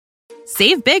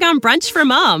Save big on brunch for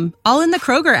mom, all in the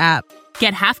Kroger app.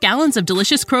 Get half gallons of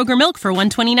delicious Kroger milk for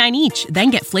 $1.29 each.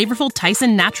 Then get flavorful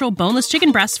Tyson natural boneless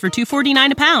chicken breasts for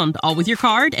 $2.49 a pound, all with your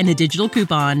card and a digital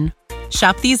coupon.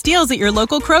 Shop these deals at your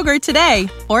local Kroger today,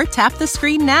 or tap the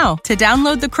screen now to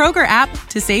download the Kroger app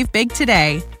to save big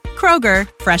today. Kroger,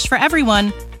 fresh for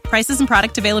everyone. Prices and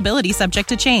product availability subject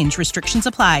to change. Restrictions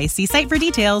apply. See site for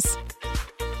details.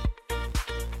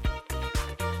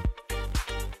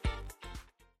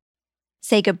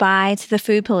 Say goodbye to the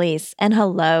food police and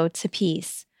hello to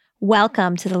peace.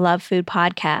 Welcome to the Love Food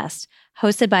Podcast,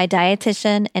 hosted by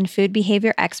dietitian and food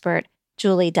behavior expert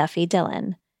Julie Duffy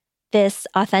Dillon. This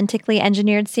authentically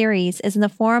engineered series is in the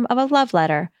form of a love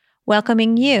letter,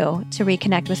 welcoming you to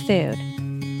reconnect with food.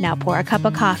 Now pour a cup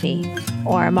of coffee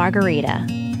or a margarita,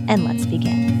 and let's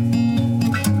begin.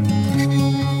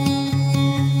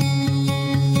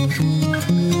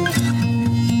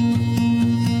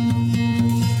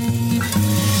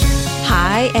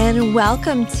 Hi, and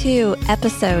welcome to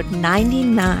episode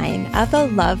 99 of the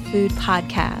Love Food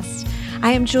Podcast.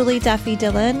 I am Julie Duffy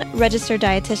Dillon, registered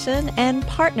dietitian and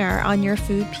partner on your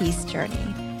food peace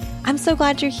journey. I'm so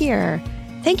glad you're here.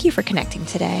 Thank you for connecting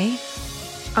today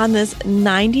on this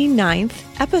 99th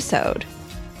episode.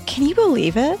 Can you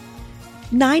believe it?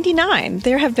 99.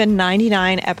 There have been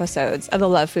 99 episodes of the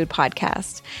Love Food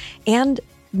Podcast and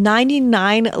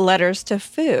 99 letters to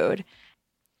food.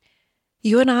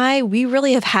 You and I, we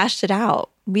really have hashed it out.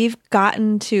 We've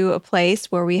gotten to a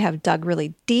place where we have dug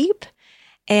really deep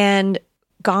and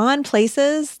gone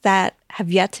places that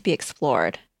have yet to be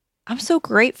explored. I'm so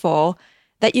grateful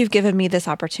that you've given me this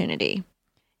opportunity.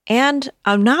 And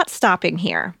I'm not stopping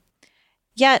here.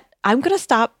 Yet, I'm going to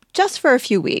stop just for a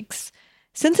few weeks.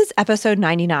 Since it's episode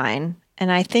 99,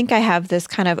 and I think I have this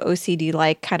kind of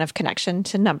OCD-like kind of connection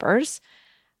to numbers,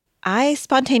 I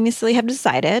spontaneously have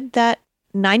decided that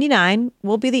 99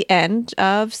 will be the end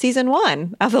of season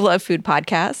 1 of the Love Food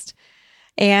Podcast.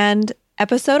 And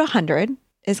episode 100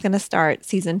 is going to start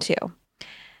season 2.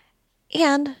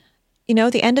 And,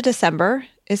 the end of December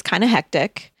is kind of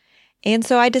hectic. And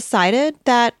so I decided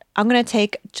that I'm going to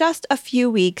take just a few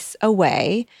weeks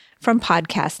away from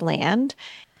podcast land.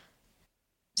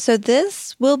 So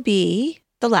this will be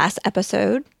the last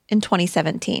episode in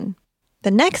 2017.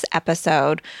 The next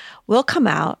episode will come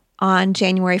out on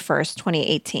January 1st,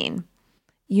 2018.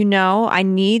 I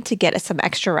need to get some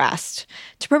extra rest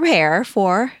to prepare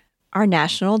for our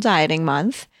National Dieting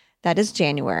Month. That is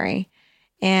January.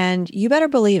 And you better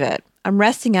believe it. I'm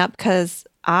resting up because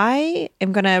I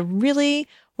am going to really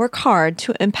work hard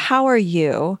to empower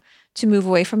you to move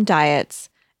away from diets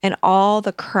and all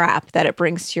the crap that it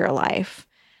brings to your life.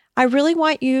 I really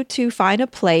want you to find a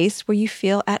place where you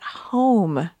feel at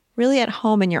home, really at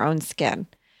home in your own skin.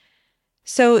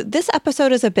 So this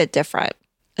episode is a bit different.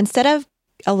 Instead of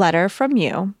a letter from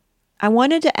you, I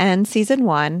wanted to end season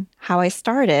 1 how I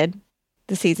started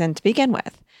the season to begin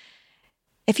with.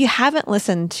 If you haven't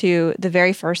listened to the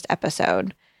very first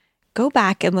episode, go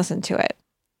back and listen to it.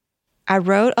 I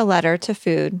wrote a letter to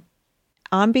food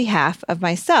on behalf of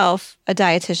myself, a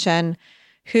dietitian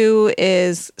who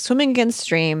is swimming against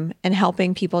stream and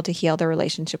helping people to heal their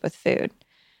relationship with food.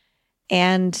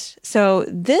 And so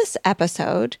this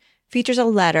episode features a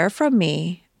letter from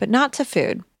me, but not to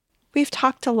food. We've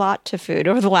talked a lot to food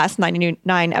over the last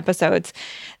 99 episodes.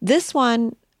 This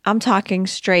one, I'm talking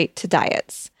straight to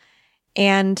diets.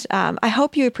 And I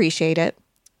hope you appreciate it.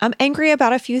 I'm angry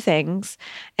about a few things,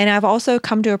 and I've also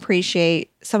come to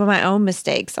appreciate some of my own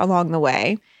mistakes along the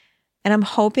way. And I'm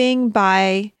hoping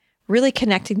by really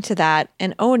connecting to that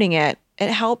and owning it, it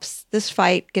helps this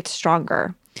fight get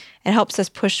stronger. It helps us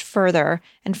push further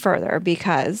and further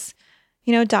because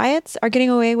diets are getting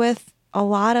away with a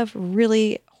lot of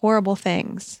really horrible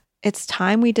things. It's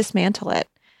time we dismantle it.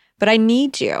 But I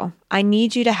need you. I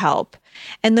need you to help.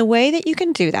 And the way that you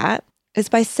can do that is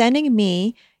by sending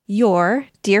me your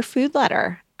Dear Food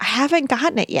letter. I haven't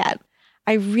gotten it yet.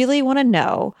 I really want to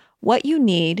know what you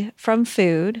need from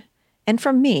food and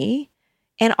from me,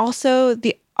 and also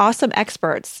the awesome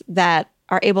experts that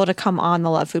are able to come on the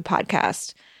Love Food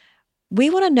Podcast. We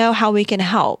want to know how we can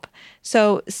help.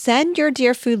 So send your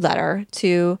Dear Food letter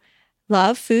to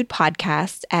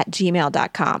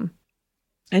lovefoodpodcast@gmail.com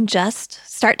and just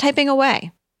start typing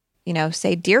away.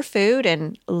 Say Dear Food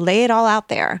and lay it all out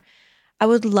there. I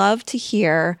would love to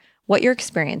hear what you're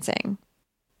experiencing.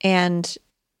 And,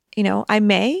 I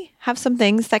may have some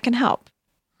things that can help.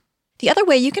 The other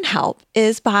way you can help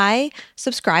is by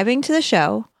subscribing to the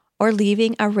show or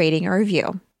leaving a rating or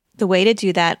review. The way to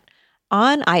do that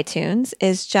on iTunes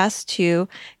is just to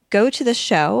go to the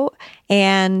show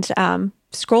and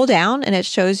scroll down and it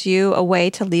shows you a way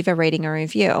to leave a rating or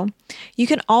review. You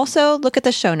can also look at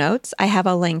the show notes. I have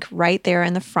a link right there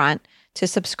in the front to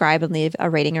subscribe and leave a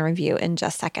rating or review in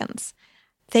just seconds.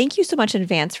 Thank you so much in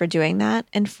advance for doing that.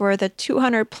 And for the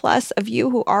 200 plus of you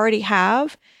who already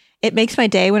have, it makes my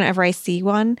day whenever I see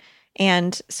one.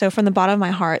 And so from the bottom of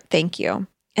my heart, thank you.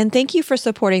 And thank you for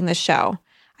supporting the show.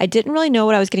 I didn't really know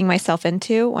what I was getting myself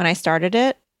into when I started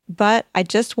it, but I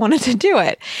just wanted to do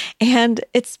it. And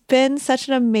it's been such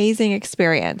an amazing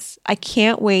experience. I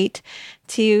can't wait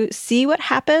to see what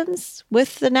happens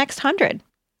with the next 100.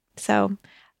 So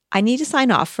I need to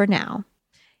sign off for now.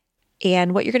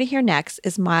 And what you're going to hear next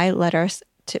is my letter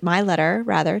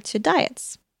to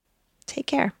diets. Take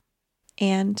care.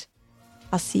 And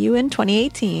I'll see you in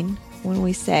 2018 when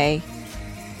we say,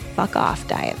 fuck off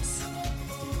diets.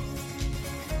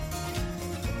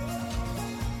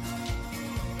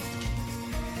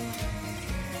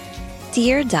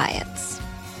 Dear Diets,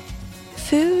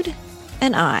 food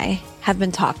and I have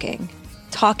been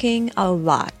talking a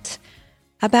lot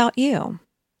about you.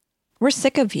 We're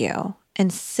sick of you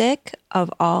and sick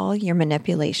of all your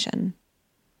manipulation.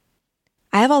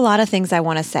 I have a lot of things I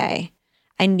want to say.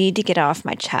 I need to get off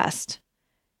my chest.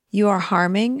 You are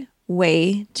harming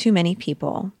way too many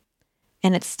people,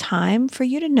 and it's time for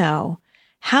you to know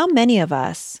how many of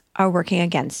us are working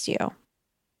against you.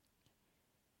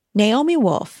 Naomi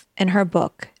Wolf, in her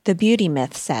book, The Beauty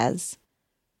Myth, says,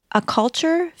 "A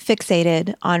culture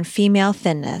fixated on female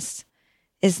thinness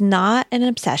is not an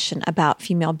obsession about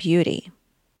female beauty,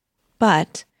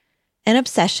 but an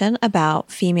obsession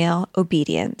about female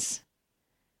obedience.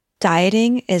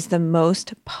 Dieting is the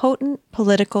most potent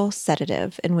political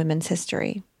sedative in women's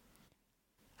history.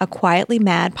 A quietly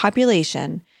mad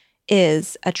population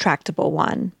is a tractable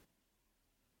one."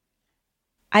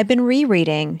 I've been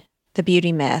rereading The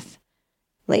Beauty Myth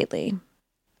lately.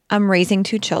 I'm raising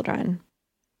 2 children.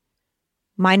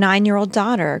 My 9-year-old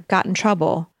daughter got in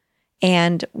trouble,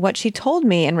 and what she told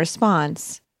me in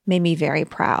response made me very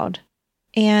proud.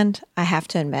 And I have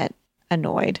to admit,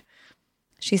 annoyed.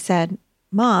 She said,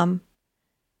 "Mom,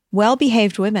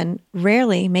 well-behaved women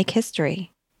rarely make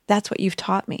history. That's what you've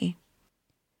taught me."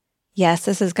 Yes,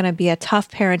 this is going to be a tough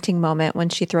parenting moment when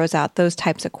she throws out those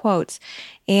types of quotes.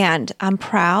 And I'm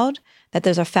proud that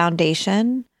there's a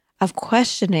foundation of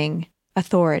questioning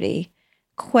authority,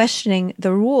 questioning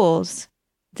the rules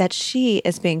that she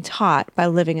is being taught by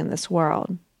living in this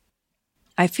world.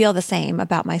 I feel the same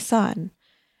about my son.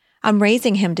 I'm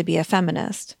raising him to be a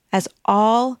feminist, as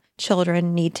all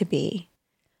children need to be.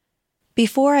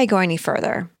 Before I go any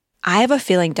further, I have a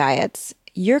feeling, diets,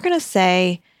 you're going to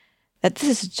say that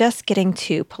this is just getting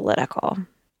too political,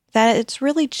 that it's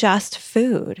really just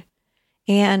food,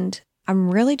 and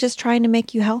I'm really just trying to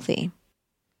make you healthy.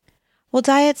 Well,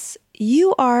 diets,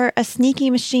 you are a sneaky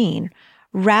machine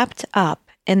wrapped up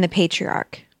in the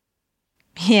patriarch.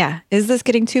 Yeah, is this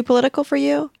getting too political for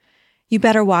you? You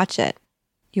better watch it.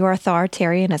 Your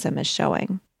authoritarianism is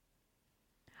showing.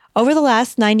 Over the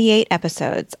last 98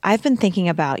 episodes, I've been thinking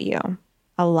about you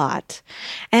a lot.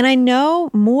 And I know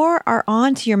more are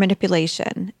on to your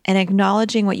manipulation and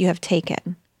acknowledging what you have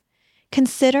taken.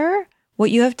 Consider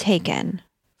what you have taken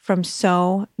from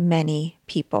so many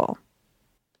people.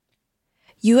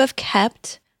 You have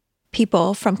kept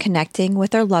people from connecting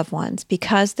with their loved ones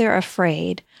because they're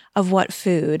afraid of what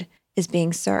food is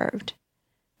being served.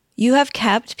 You have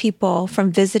kept people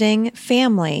from visiting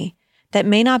family that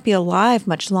may not be alive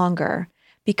much longer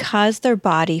because their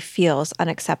body feels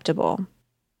unacceptable.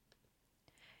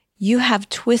 You have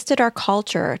twisted our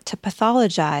culture to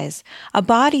pathologize a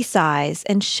body size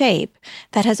and shape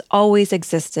that has always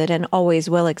existed and always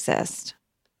will exist.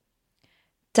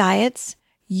 Diets,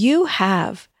 you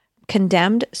have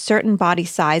condemned certain body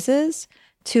sizes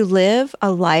to live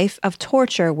a life of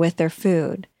torture with their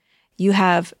food. You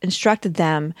have instructed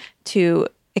them to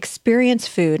experience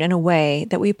food in a way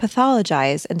that we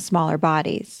pathologize in smaller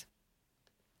bodies.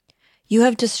 You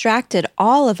have distracted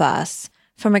all of us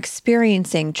from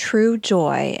experiencing true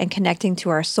joy and connecting to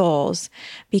our souls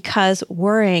because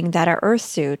worrying that our earth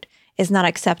suit is not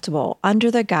acceptable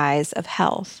under the guise of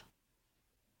health.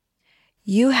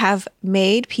 You have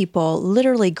made people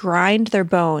literally grind their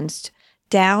bones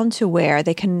down to where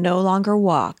they can no longer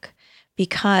walk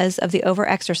because of the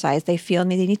overexercise they feel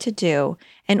they need to do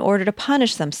in order to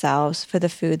punish themselves for the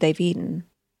food they've eaten.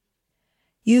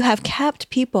 You have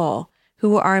kept people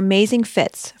who are amazing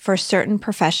fits for certain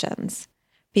professions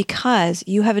because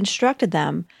you have instructed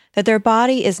them that their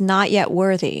body is not yet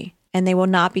worthy and they will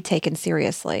not be taken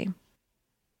seriously.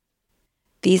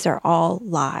 These are all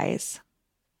lies.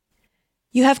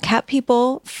 You have kept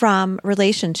people from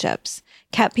relationships,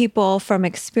 kept people from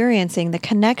experiencing the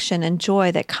connection and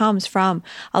joy that comes from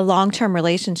a long-term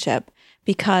relationship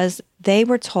because they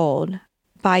were told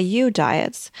by you,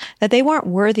 diets, that they weren't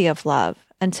worthy of love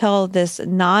until this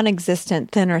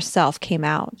non-existent thinner self came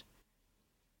out.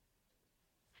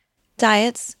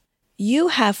 Diets, you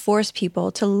have forced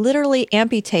people to literally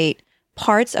amputate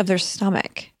parts of their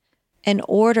stomach in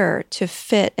order to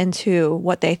fit into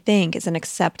what they think is an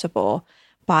acceptable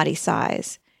body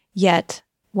size. Yet,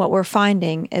 what we're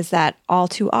finding is that all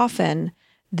too often,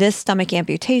 this stomach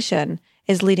amputation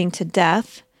is leading to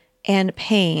death and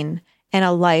pain and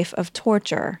a life of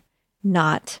torture,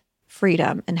 not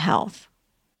freedom and health.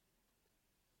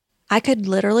 I could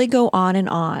literally go on and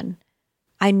on.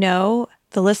 I know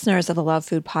the listeners of the Love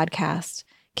Food podcast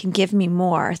can give me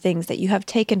more things that you have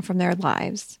taken from their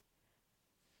lives.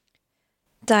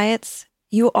 Diets,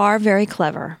 you are very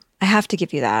clever. I have to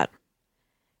give you that.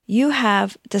 You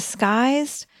have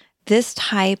disguised this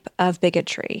type of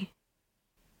bigotry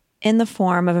in the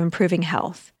form of improving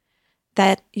health,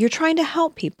 that you're trying to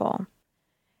help people.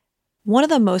 One of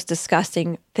the most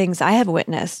disgusting things I have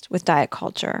witnessed with diet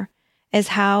culture is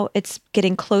how it's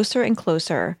getting closer and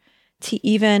closer to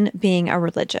even being a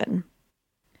religion.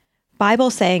 Bible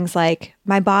sayings like,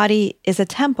 "My body is a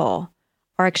temple,"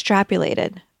 are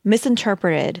extrapolated,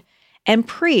 misinterpreted, and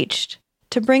preached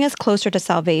to bring us closer to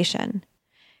salvation.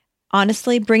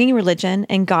 Honestly, bringing religion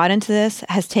and God into this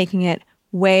has taken it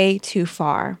way too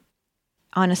far.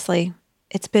 Honestly,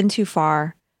 it's been too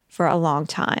far for a long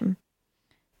time.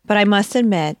 But I must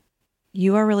admit,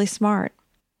 you are really smart,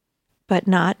 but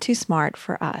not too smart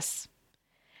for us.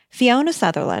 Fiona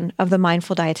Sutherland of the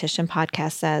Mindful Dietitian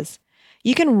podcast says,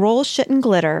 "You can roll shit in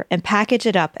glitter and package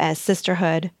it up as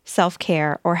sisterhood,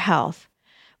 self-care, or health,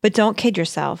 but don't kid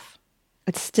yourself.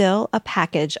 It's still a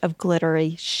package of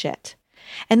glittery shit.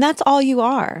 And that's all you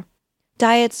are.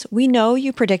 Diets, we know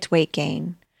you predict weight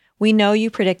gain. We know you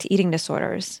predict eating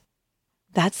disorders.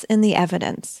 That's in the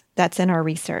evidence. That's in our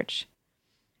research.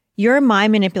 Your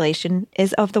mind manipulation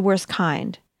is of the worst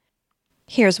kind.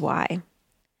 Here's why.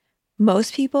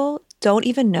 Most people don't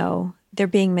even know they're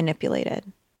being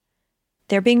manipulated.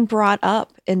 They're being brought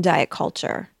up in diet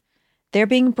culture. They're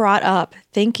being brought up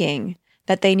thinking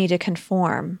that they need to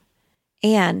conform.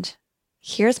 And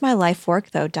here's my life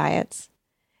work though, diets.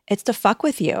 It's to fuck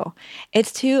with you.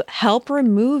 It's to help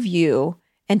remove you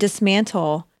and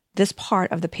dismantle this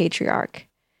part of the patriarch.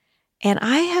 And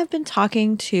I have been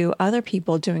talking to other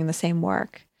people doing the same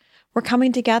work. We're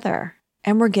coming together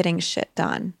and we're getting shit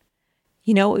done.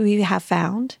 You know what we have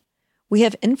found? We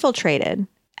have infiltrated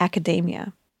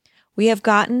academia. We have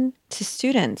gotten to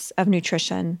students of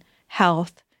nutrition,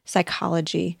 health,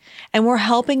 psychology, and we're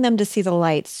helping them to see the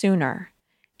light sooner.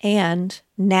 And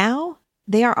now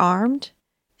they are armed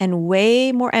and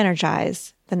way more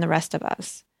energized than the rest of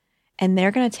us. And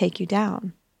they're going to take you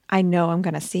down. I know I'm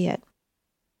going to see it.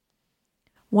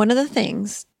 One of the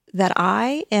things that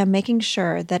I am making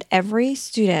sure that every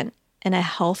student in a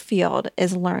health field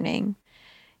is learning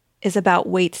is about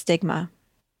weight stigma.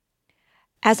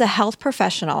 As a health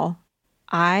professional,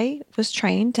 I was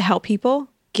trained to help people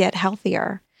get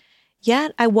healthier.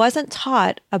 Yet I wasn't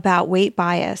taught about weight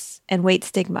bias and weight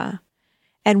stigma.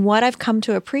 And what I've come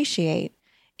to appreciate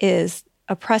is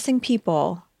oppressing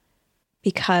people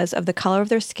because of the color of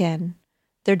their skin,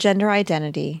 their gender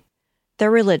identity,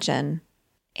 their religion,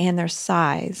 and their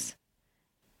size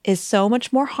is so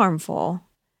much more harmful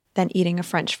than eating a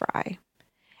French fry.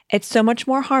 It's so much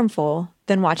more harmful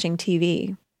than watching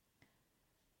TV.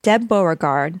 Deb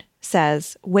Beauregard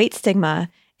says weight stigma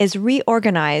is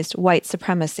reorganized white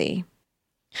supremacy.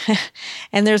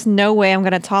 And there's no way I'm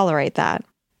going to tolerate that.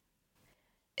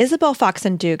 Isabel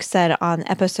Foxen Duke said on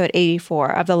episode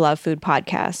 84 of the Love Food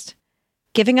podcast,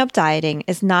 "Giving up dieting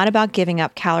is not about giving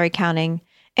up calorie counting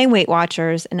and Weight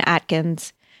Watchers and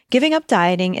Atkins. Giving up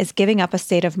dieting is giving up a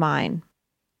state of mind.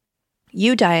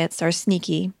 You diets are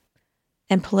sneaky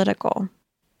and political.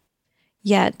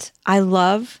 Yet, I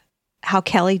love how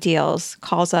Kelly Deals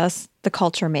calls us the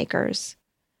culture makers.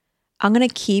 I'm going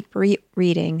to keep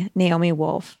reading Naomi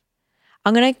Wolf.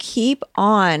 I'm going to keep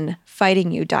on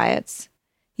fighting you diets.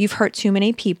 You've hurt too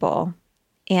many people.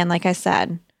 And like I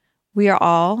said, we are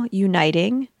all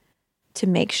uniting to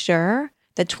make sure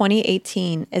that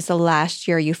 2018 is the last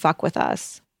year you fuck with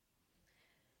us."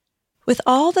 With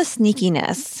all the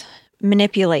sneakiness,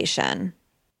 manipulation,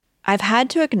 I've had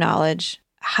to acknowledge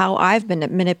how I've been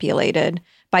manipulated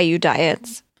by you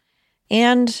diets.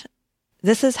 And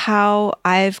this is how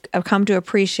I've come to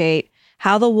appreciate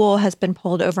how the wool has been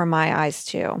pulled over my eyes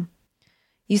too.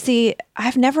 You see,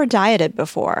 I've never dieted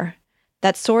before.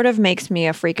 That sort of makes me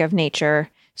a freak of nature,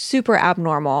 super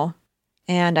abnormal.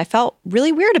 and I felt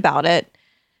really weird about it.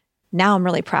 Now I'm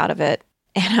really proud of it,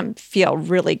 and I feel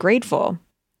really grateful.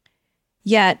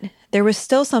 Yet, there was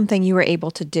still something you were able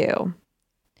to do.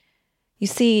 You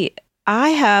see, I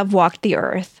have walked the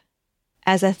earth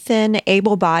as a thin,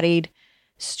 able-bodied,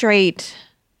 straight,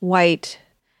 white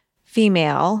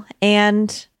female,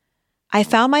 and I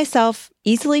found myself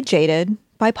easily jaded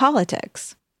by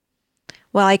politics.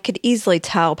 Well, I could easily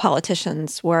tell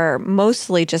politicians were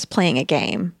mostly just playing a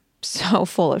game, so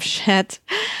full of shit,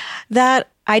 that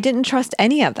I didn't trust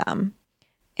any of them.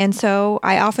 And so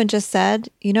I often just said,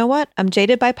 you know what? I'm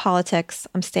jaded by politics.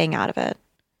 I'm staying out of it.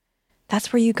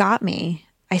 That's where you got me.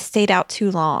 I stayed out too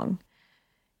long.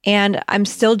 And I'm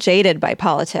still jaded by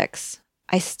politics.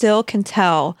 I still can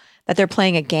tell that they're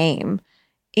playing a game.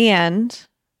 And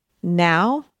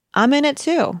now I'm in it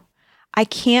too. I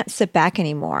can't sit back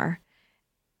anymore.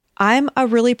 I'm a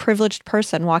really privileged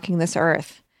person walking this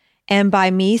earth. And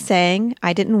by me saying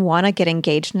I didn't want to get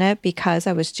engaged in it because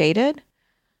I was jaded,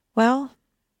 well,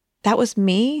 that was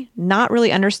me not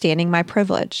really understanding my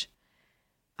privilege.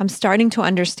 I'm starting to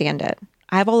understand it.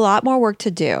 I have a lot more work to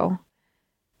do,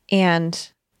 and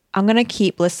I'm going to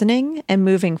keep listening and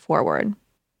moving forward.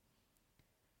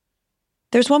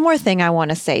 There's one more thing I want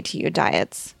to say to you,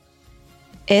 diets.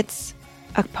 It's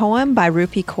a poem by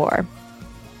Rupi Kaur.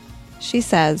 She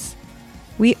says,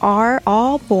 "We are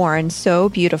all born so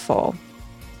beautiful.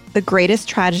 The greatest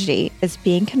tragedy is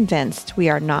being convinced we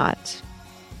are not."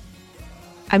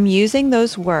 I'm using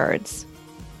those words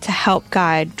to help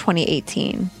guide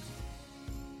 2018.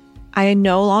 I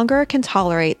no longer can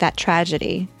tolerate that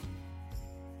tragedy.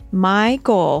 My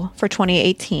goal for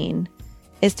 2018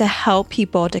 is to help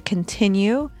people to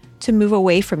continue to move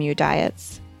away from you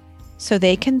diets so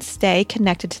they can stay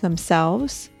connected to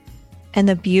themselves and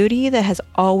the beauty that has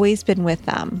always been with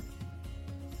them.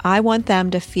 I want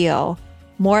them to feel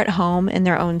more at home in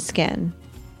their own skin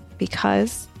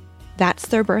because that's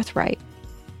their birthright.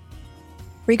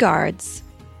 Regards,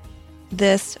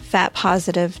 this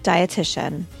fat-positive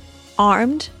dietitian,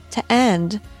 armed to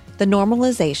end the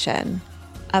normalization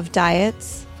of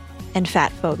diets and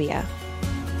fat phobia.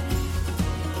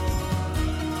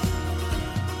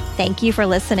 Thank you for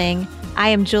listening. I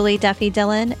am Julie Duffy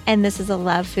Dillon, and this is a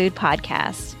Love Food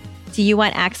podcast. Do you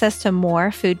want access to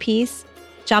more food peace?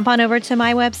 Jump on over to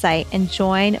my website and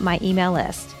join my email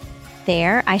list.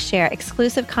 There, I share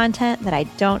exclusive content that I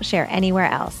don't share anywhere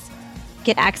else.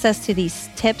 Get access to these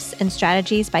tips and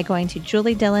strategies by going to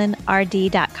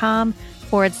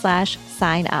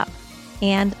juliedillonrd.com/sign up.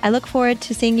 And I look forward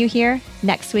to seeing you here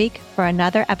next week for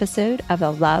another episode of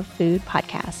the Love Food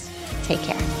Podcast. Take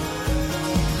care.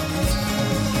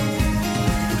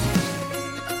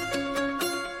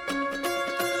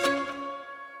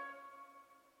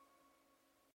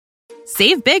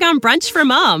 Save big on brunch for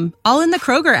mom, all in the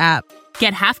Kroger app.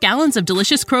 Get half gallons of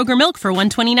delicious Kroger milk for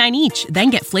 $1.29 each.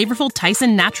 Then get flavorful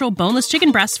Tyson natural boneless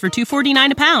chicken breasts for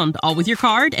 $2.49 a pound, all with your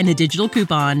card and a digital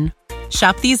coupon.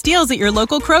 Shop these deals at your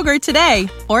local Kroger today,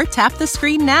 or tap the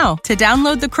screen now to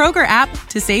download the Kroger app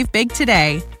to save big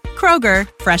today. Kroger,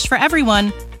 fresh for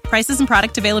everyone. Prices and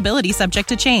product availability subject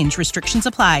to change. Restrictions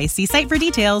apply. See site for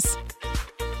details.